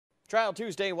Trial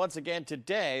Tuesday once again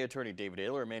today. Attorney David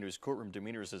Ayler, a man whose courtroom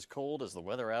demeanor is as cold as the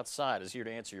weather outside, is here to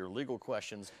answer your legal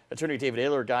questions. Attorney David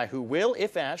Ayler, a guy who will,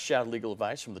 if asked, shout legal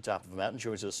advice from the top of a mountain,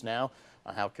 joins us now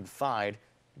on how Confide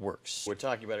works. We're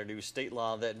talking about a new state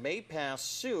law that may pass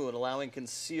soon, allowing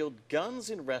concealed guns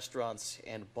in restaurants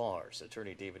and bars.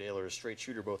 Attorney David Ayler, a straight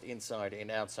shooter both inside and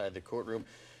outside the courtroom,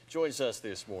 joins us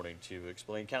this morning to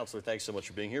explain. Counselor, thanks so much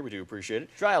for being here. We do appreciate it.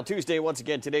 Trial Tuesday once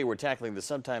again today. We're tackling the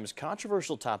sometimes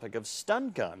controversial topic of stun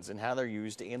guns and how they're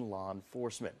used in law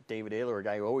enforcement. David Ayler, a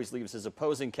guy who always leaves his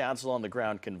opposing counsel on the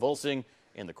ground convulsing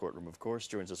in the courtroom, of course,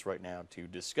 joins us right now to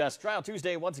discuss. Trial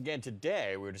Tuesday once again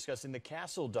today. We're discussing the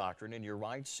castle doctrine and your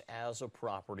rights as a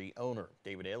property owner.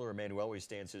 David Ayler, a man who always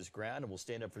stands his ground and will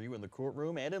stand up for you in the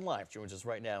courtroom and in life, joins us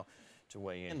right now to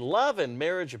weigh in. Love and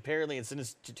marriage, apparently it's an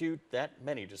institute that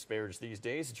many disparage these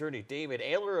days. Attorney David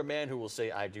Ayler, a man who will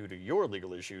say I do to your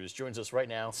legal issues, joins us right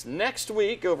now. Next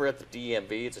week over at the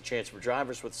DMV, it's a chance for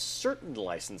drivers with certain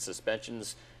license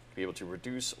suspensions to be able to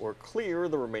reduce or clear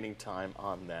the remaining time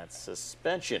on that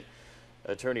suspension.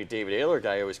 Attorney David Ayler, a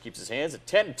guy who always keeps his hands at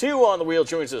 10-2 on the wheel,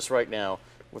 joins us right now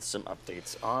with some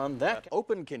updates on that.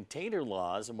 Open container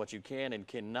laws and what you can and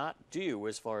cannot do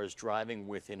as far as driving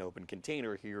with an open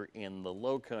container here in the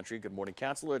Lowcountry. Good morning,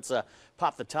 Counselor. Let's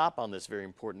pop the top on this very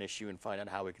important issue and find out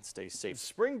how we can stay safe.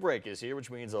 Spring break is here, which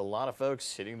means a lot of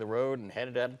folks hitting the road and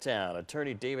headed out of town.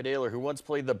 Attorney David Ayler, who once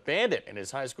played the Bandit in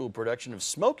his high school production of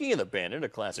Smokey and the Bandit, a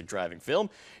classic driving film,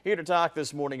 here to talk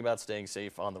this morning about staying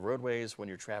safe on the roadways when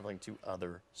you're traveling to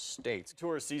other states.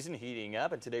 Tourist season heating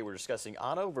up, and today we're discussing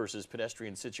auto versus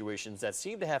pedestrian situations that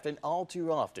seem to happen all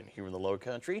too often here in the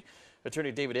Lowcountry.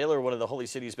 Attorney David Ayler, one of the Holy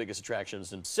City's biggest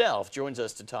attractions himself, joins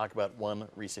us to talk about one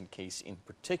recent case in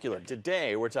particular.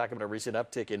 Today, we're talking about a recent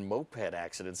uptick in moped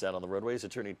accidents out on the roadways.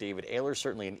 Attorney David Ayler,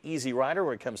 certainly an easy rider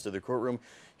when it comes to the courtroom,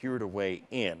 here to weigh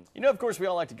in. You know, of course, we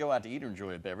all like to go out to eat or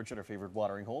enjoy a beverage at our favorite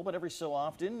watering hole, but every so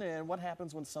often, and what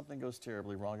happens when something goes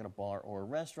terribly wrong in a bar or a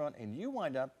restaurant and you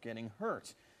wind up getting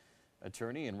hurt?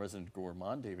 Attorney and resident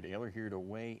gourmand David Ayler here to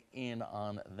weigh in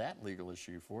on that legal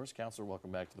issue for us. Counselor,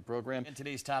 welcome back to the program. And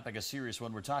today's topic, a serious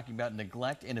one. We're talking about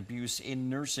neglect and abuse in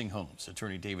nursing homes.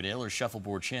 Attorney David Ayler,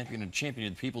 shuffleboard champion and champion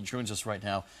of the people, joins us right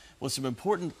now with some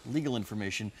important legal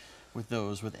information with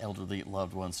those with elderly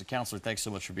loved ones. So, Counselor, thanks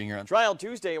so much for being here on Trial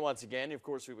Tuesday once again. Of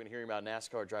course, we've been hearing about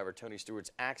NASCAR driver Tony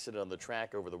Stewart's accident on the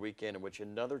track over the weekend in which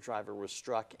another driver was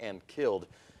struck and killed.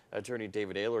 Attorney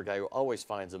David Ayler, a guy who always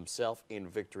finds himself in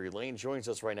victory lane, joins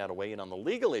us right now to weigh in on the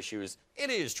legal issues. It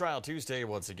is Trial Tuesday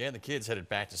once again. The kids headed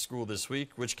back to school this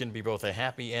week, which can be both a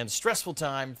happy and stressful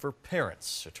time for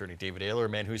parents. Attorney David Ayler, a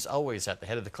man who's always at the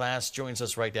head of the class, joins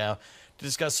us right now to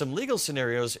discuss some legal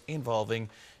scenarios involving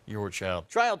your child.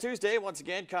 Trial Tuesday once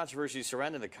again. Controversy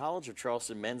surrounding the College of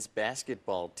Charleston men's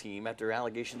basketball team after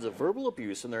allegations of verbal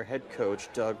abuse from their head coach,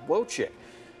 Doug Wojcik.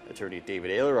 Attorney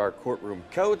David Ayler, our courtroom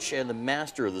coach and the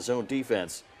master of the zone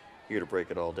defense, here to break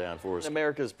it all down for us.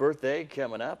 America's birthday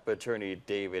coming up. Attorney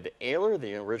David Ayler,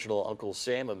 the original Uncle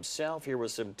Sam himself, here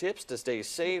with some tips to stay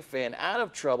safe and out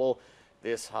of trouble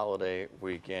this holiday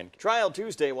weekend. Trial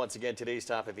Tuesday once again. Today's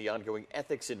topic, the ongoing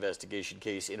ethics investigation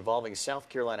case involving South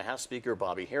Carolina House Speaker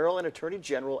Bobby Harrell and Attorney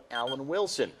General Alan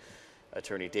Wilson.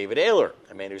 Attorney David Ayler,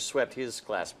 a man who swept his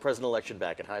class president election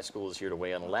back in high school, is here to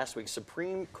weigh in on last week's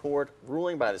Supreme Court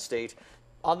ruling by the state.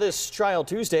 On this Trial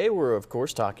Tuesday, we're of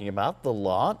course talking about the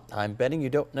law. I'm betting you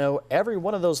don't know every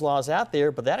one of those laws out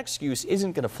there, but that excuse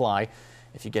isn't going to fly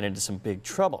if you get into some big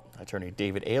trouble. Attorney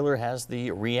David Ayler has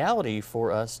the reality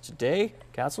for us today.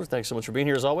 Counselor, thanks so much for being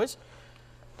here as always.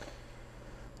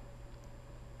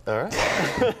 All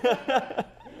right.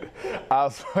 I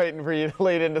was waiting for you to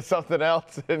lead into something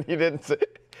else, and you didn't say.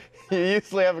 You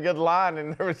usually have a good line,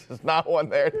 and there was just not one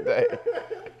there today.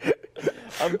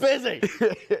 I'm busy.